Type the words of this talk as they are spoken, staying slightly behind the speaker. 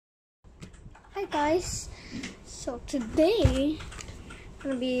Hi guys, so today I'm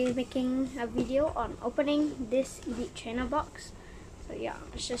gonna be making a video on opening this Elite Trainer box. So yeah,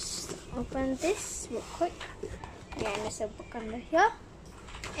 let's just open this real quick. Yeah, and there's a book under here.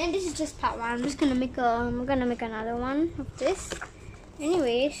 And this is just part one. I'm gonna make another one of this.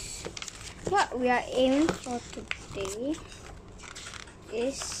 Anyways, what we are aiming for today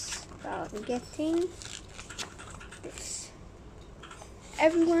is about getting this.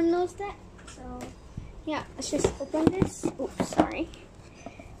 Everyone knows that. So yeah, let's just open this. Oops, sorry.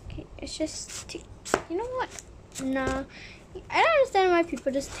 Okay, let's just take, you know what? No, I don't understand why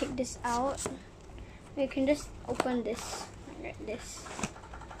people just take this out. You can just open this like this.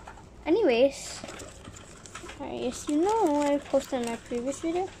 Anyways, as you know, I posted in my previous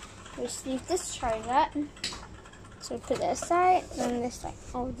video. We received this, try that. So put that aside, and there's like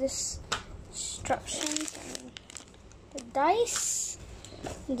all this instructions and the dice.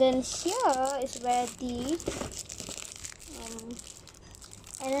 Then here is where the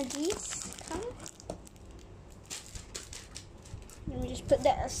energies come. Let me just put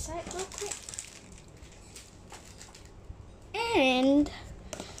that aside real quick. And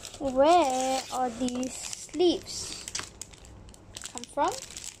where are these sleeves come from?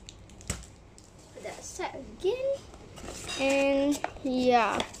 Put that aside again. And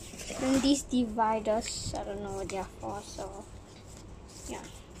yeah, and these dividers, I don't know what they're for, so yeah,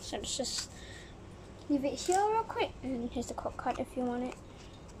 so let's just leave it here real quick. And here's the code card if you want it.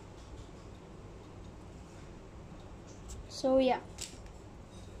 So yeah,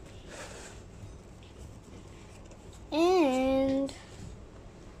 and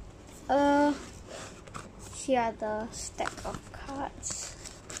here are the stack of cards.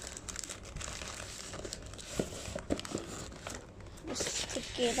 Just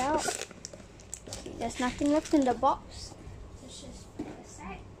take it out. Okay, there's nothing left in the box. Let's just put it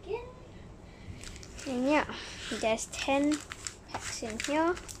aside again. And yeah, there's 10 packs in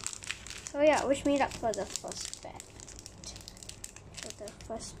here. So yeah, wish me luck for the first pack. For the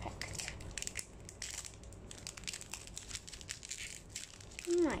first pack.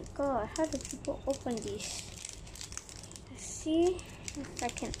 Oh my god, how do people open these? Let's see if I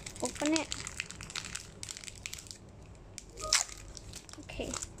can open it.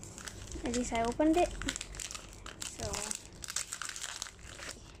 Okay, at least I opened it. So,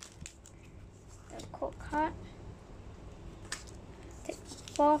 the code card. Take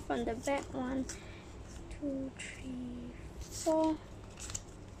 4 from the back. 1, 2, 3, 4.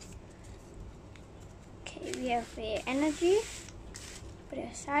 Okay, we have a energy. Put it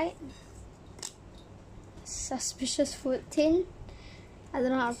aside. Suspicious food tin. I don't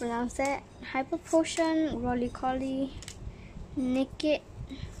know how to pronounce that. Hyper potion, Rolly Collie, Naked,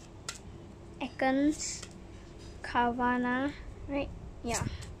 Ekans, Carvana, right? Yeah.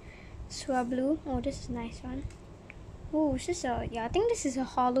 Swablu. Oh, this is a nice one. Oh, this is a, yeah, I think this is a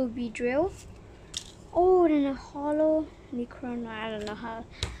hollow Beedrill. Oh, then a hollow Necron. I don't know how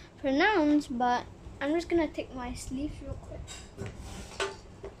to pronounce, but I'm just gonna take my sleeves real quick.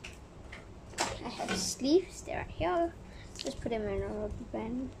 I have sleeves, they're right here. Just put them in a rubber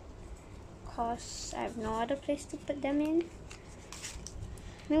band, cause I have no other place to put them in.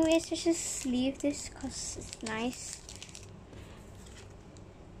 Anyways, let's just sleeve this cause it's nice.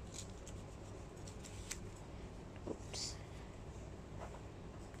 Oops.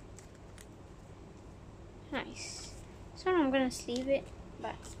 Nice. So I'm gonna sleeve it,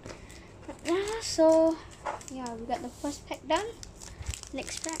 but so yeah, we got the first pack done.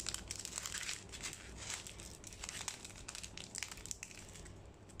 Next pack.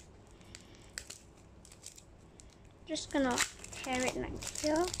 Just gonna tear it like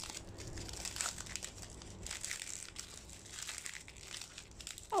here.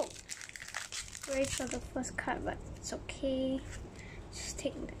 Oh, great for the first card, but it's okay. Just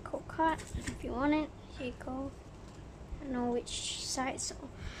take the code card if you want it. Here you go. I don't know which side, so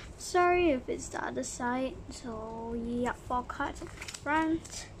sorry if it's the other side. So yeah, 4 cards up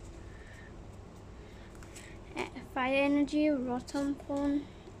front. Fire Energy, Rotom Phone,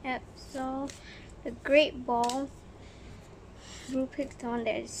 Absol, the Great Ball, Rupic, the one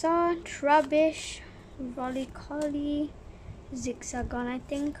that I saw, Trubbish, Rolly Collie, Zigzagon, I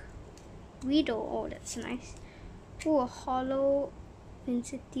think, Weedle, oh that's nice. Ooh, a hollow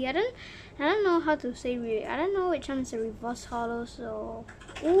Vincity. I don't know how to say I don't know which one is a reverse hollow, so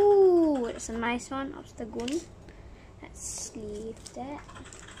ooh, it's a nice one. Obstagoon. Let's sleeve that.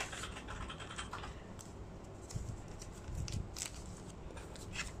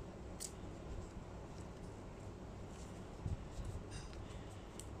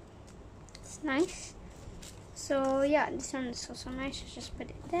 Nice. So yeah, this one is also nice. Just put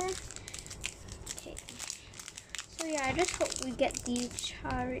it there. So yeah, I just hope we get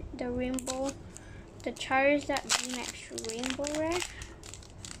the rainbow, the Charizard Max Rainbow Rare.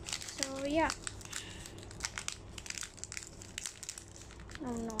 So yeah.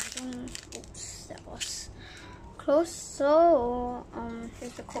 Oh no, oops, that was close. So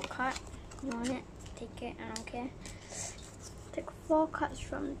here's the code card. You want it? Take it, I don't care. Take 4 cards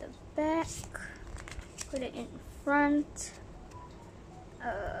from the back, put it in front.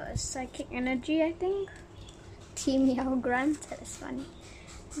 Psychic Energy, I think. Team Yao Grant, that's funny.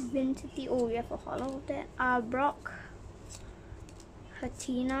 Vintage, oh, we have a holo of that. Brock,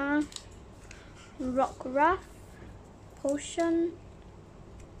 Hatina, Rockruff, Potion,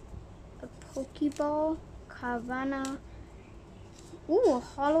 a Pokeball, Carvanha. Ooh,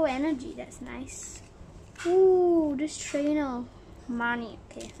 Holo Energy, that's nice. Ooh, this trainer, Money.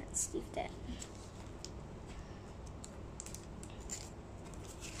 Okay, let's leave that.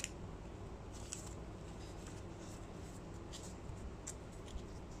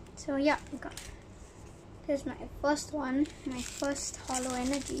 So yeah, this is my first one, my first Holo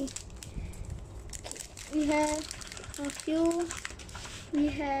Energy. Okay, we have a few. We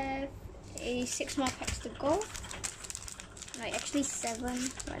have 6 more packs to go. Like actually 7,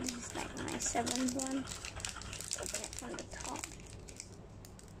 but this is like my 7th one. Let's open it from the top.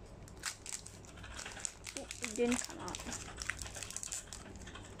 Oh, it didn't come out.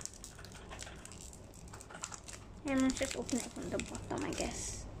 And let's just open it from the bottom, I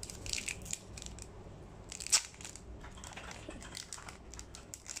guess.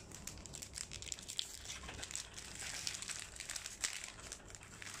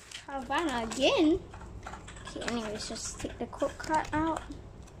 Carvanha again. Okay, anyways, just take the code card out.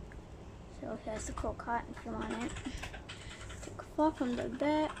 So here's the code card if you want it. Take 4 from the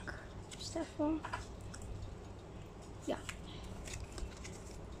back. Is that 4? Yeah.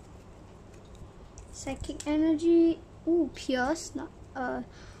 Psychic Energy. Ooh, Pierce. Not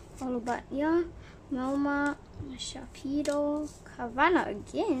Holo, but yeah. Melma, Sharpedo, Carvanha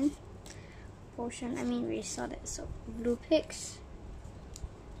again. Potion. I mean, we saw that. So Blue Pix.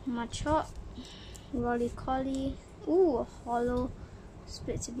 Machop, Rolly Collie. Ooh, a holo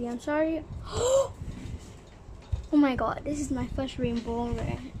split to be. I'm sorry. Oh my god, this is my first rainbow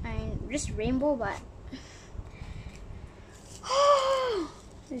rare. Just rainbow, but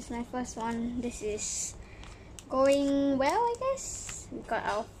this is my first one. This is going well, I guess. We got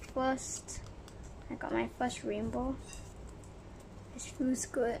our first. I got my first rainbow. This feels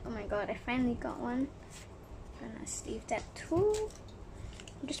good. Oh my god, I finally got one. I'm gonna sleeve that too.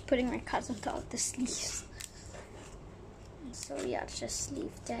 I'm just putting my cards on top of the sleeves. And so yeah, just leave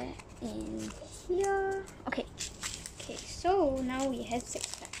that in here. Okay. Okay, so now we have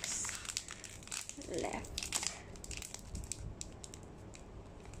 6 packs left.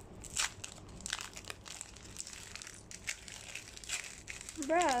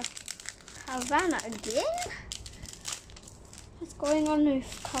 Bruh, Carvanha again? What's going on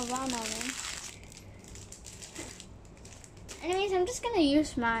with Carvanha, man? Anyways, I'm just gonna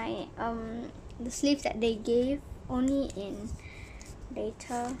use my the sleeves that they gave only in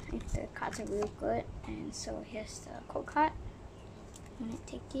later if the cards are real good. And so here's the code card. I'm gonna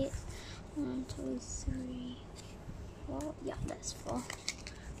take it. 1, 2, 3, 4. Yeah, that's 4.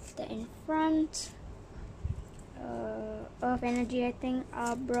 Put that in front. Earth Energy, I think.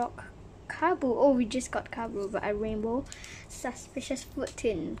 Brock, Kabu. Oh, we just got Kabu, but a rainbow. Suspicious Foot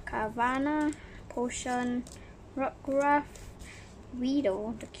Tin, Carvanha, Potion, Rockruff,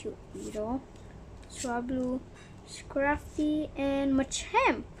 Weedle, the cute Weedle, Swablu, Scrafty, and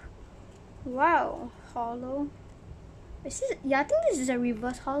Machamp. Wow, holo. Is this? Yeah, I think this is a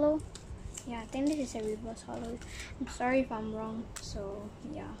reverse holo. Yeah, I think this is a reverse holo. I'm sorry if I'm wrong. So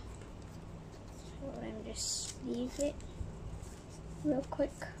yeah. So let me just leave it real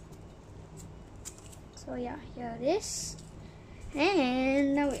quick. So yeah, here it is.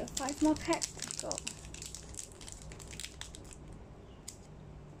 And now we have 5 more packs to go.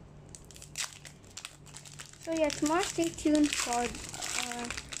 So yeah, tomorrow stay tuned for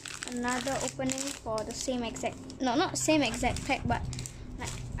another opening for the same exact, no, not same exact pack, but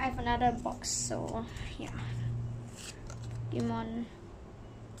like, I have another box. So yeah, Pokemon.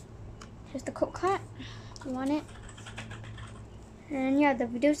 Here's the code card. You want it? And yeah, the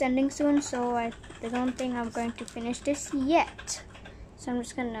video's ending soon, so I don't think I'm going to finish this yet. So I'm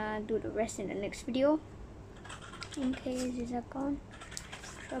just gonna do the rest in the next video. Okay, is that gone?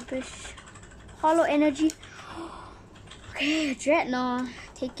 Rubbish. Holo Energy. Okay, Dreadnought.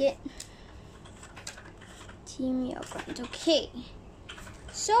 Take it. Team Yao Grant. Okay.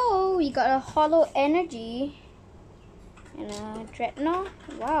 So we got a Holo Energy and a Dreadnought.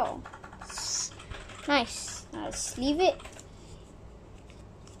 Wow. Nice. Let's leave it.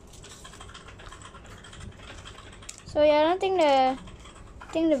 So yeah, I don't think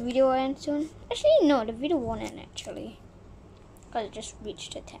the video will end soon. Actually, no, the video won't end actually, because it just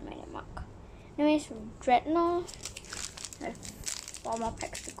reached the 10-minute mark. Anyways, Dreadnought. There's 4 more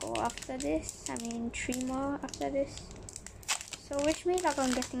packs to go after this. I mean, 3 more after this. So which means like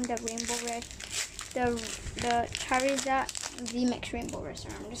I'm getting the Rainbow Red, the Charizard VMAX Rainbow Red.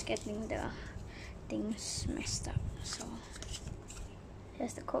 I'm just getting the things messed up. So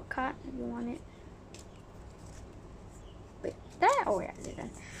here's the code card if you want it. Wait, that? Oh yeah, I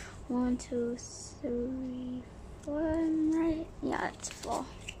didn't. 1, 2, 3, 4, right? Yeah, it's 4.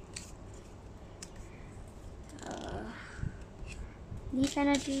 Leaf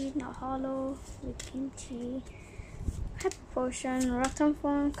Energy, not hollow, Whipping Tea, Hyper Potion, Rotom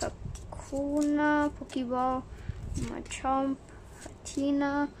Phone, Kakuna, Pokeball, Machamp,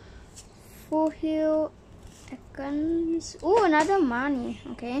 Patina, Full Heal, Ekans. Ooh, another money.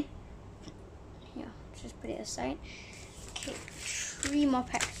 Okay. Yeah, just put it aside. Okay, 3 more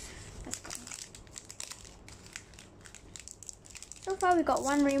packs. Let's go. So far we got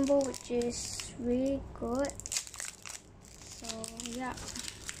 1 rainbow, which is really good. So yeah.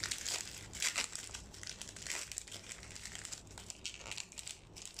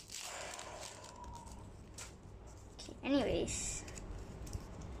 Okay, anyways.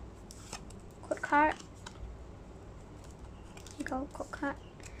 Code card. Here you go, code card.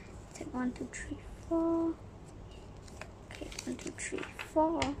 Take 1, 2, 3, 4. Okay, 1, 2, 3,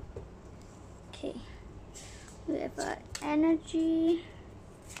 4. Okay. We have energy.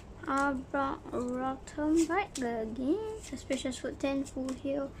 Rotom right again. Suspicious Foot 10, Full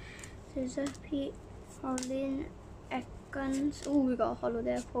Heal, Scissor Pete, Howlin, Ekans. Oh, we got a hollow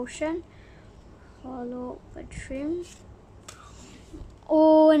there. Potion, hollow, a trim.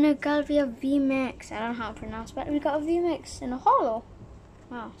 Oh, and a Galvia VMAX. I don't know how to pronounce, but we got a VMAX and a hollow.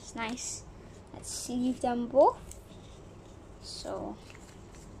 Wow, it's nice. Let's sleeve them both. So,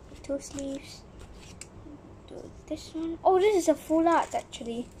 2 sleeves. Do this one. Oh, this is a full art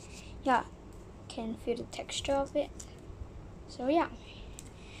actually. Yeah, can feel the texture of it. So yeah,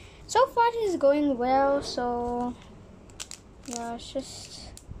 so far this is going well. So yeah, let's just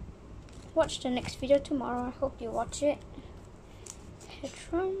watch the next video tomorrow. I hope you watch it.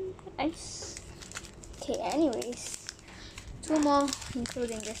 Petron, nice. Okay, anyways, 2 more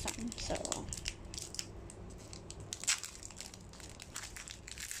including this one. So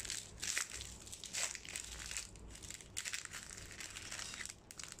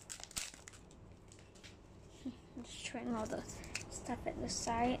I'm just trying all the stuff at the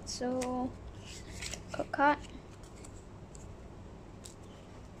side. So, code card.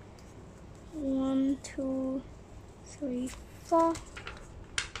 1, 2, 3, 4.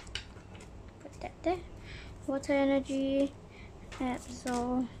 Put that there. Water Energy.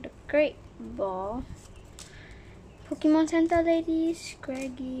 Absol, the Great Ball. Pokemon Center Ladies.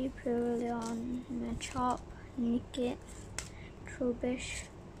 Scraggy, Pureleon, Machop, Nickit, Trubbish.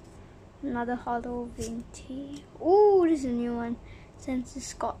 Another hollow Venti. Ooh, this is a new one. Senses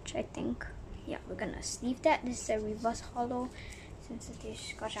Scotch, I think. Yeah, we're gonna sleeve that. This is a reverse hollow. Sensitive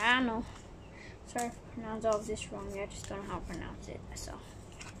Scotch. I don't know. Sorry if I pronounce all of this wrong. I just don't know how to pronounce it. So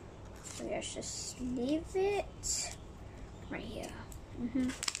yeah, let's just leave it right here.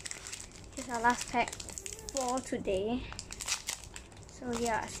 Here's our last pack for today. So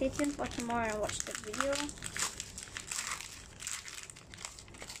yeah, stay tuned for tomorrow and watch the video.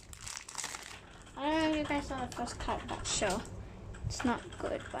 I don't know if you guys saw the first card, but sure. It's not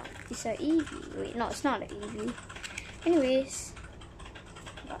good, but it's a Eevee. Wait, no, it's not an Eevee. Anyways,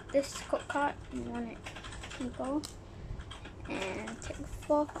 got this code card. You want it? Here you go. And take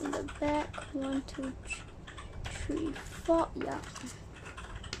 4 from the back. 1, 2, 3, 4. Yeah.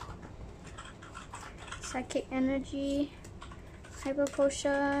 Psychic Energy, Hyper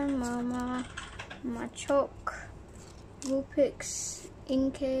Potion, Mama, Machoke, Vulpix,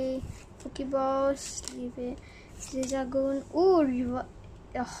 Inkay, Pokeballs, leave it, Zigzagoon. Ooh,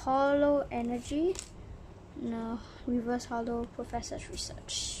 a Hollow Energy. No, reverse hollow, Professor's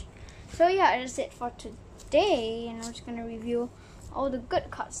Research. So yeah, that's it for today, and I'm just gonna review all the good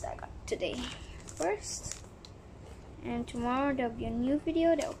cards that I got today first. And tomorrow there'll be a new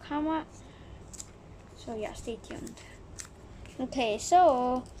video that will come up. So yeah, stay tuned. Okay,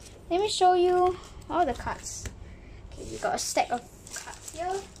 so let me show you all the cards. Okay, we got a stack of cards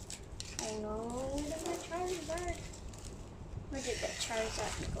here. Oh no, where did my Charizard? Where did that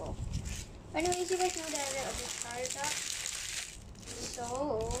Charizard go? Anyways, you guys know that I got this Charizard. So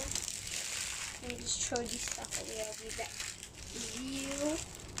let me just throw this stuff away. I'll be back real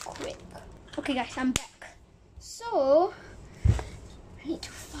quick. Okay guys, I'm back. So I need to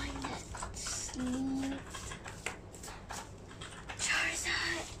find that sleeve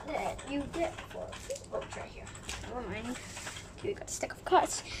Charizard that you get for free. Oh, it's right here. Never mind. Okay, we got a stack of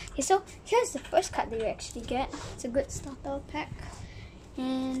cards. Okay, so here's the first card that you actually get. It's a good starter pack.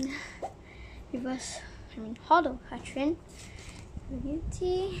 And Hollow Hatchrin.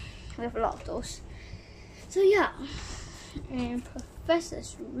 Beauty. We have a lot of those. So yeah. And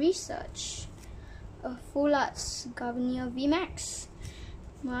Professor's Research. A Full Arts Governor VMAX.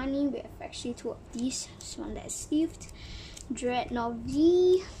 Money, we have actually two of these. This one that is sleeved. Dreadnought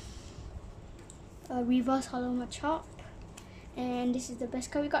V. A Reverse Hollow Machop. And this is the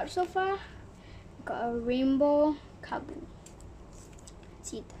best card we got so far. We got a Rainbow Kabu.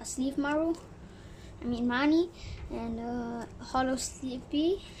 See, a Sleeve Maru. Mani. And a Hollow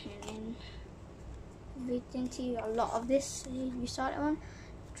Sleepy. And then we can see a lot of this. You saw that one.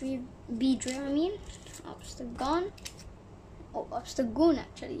 Beedrill, Obstagoon. Oh, Obstagoon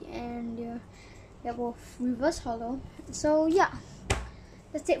actually. And they're both Reverse Hollow. So yeah,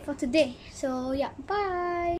 that's it for today. So yeah, bye.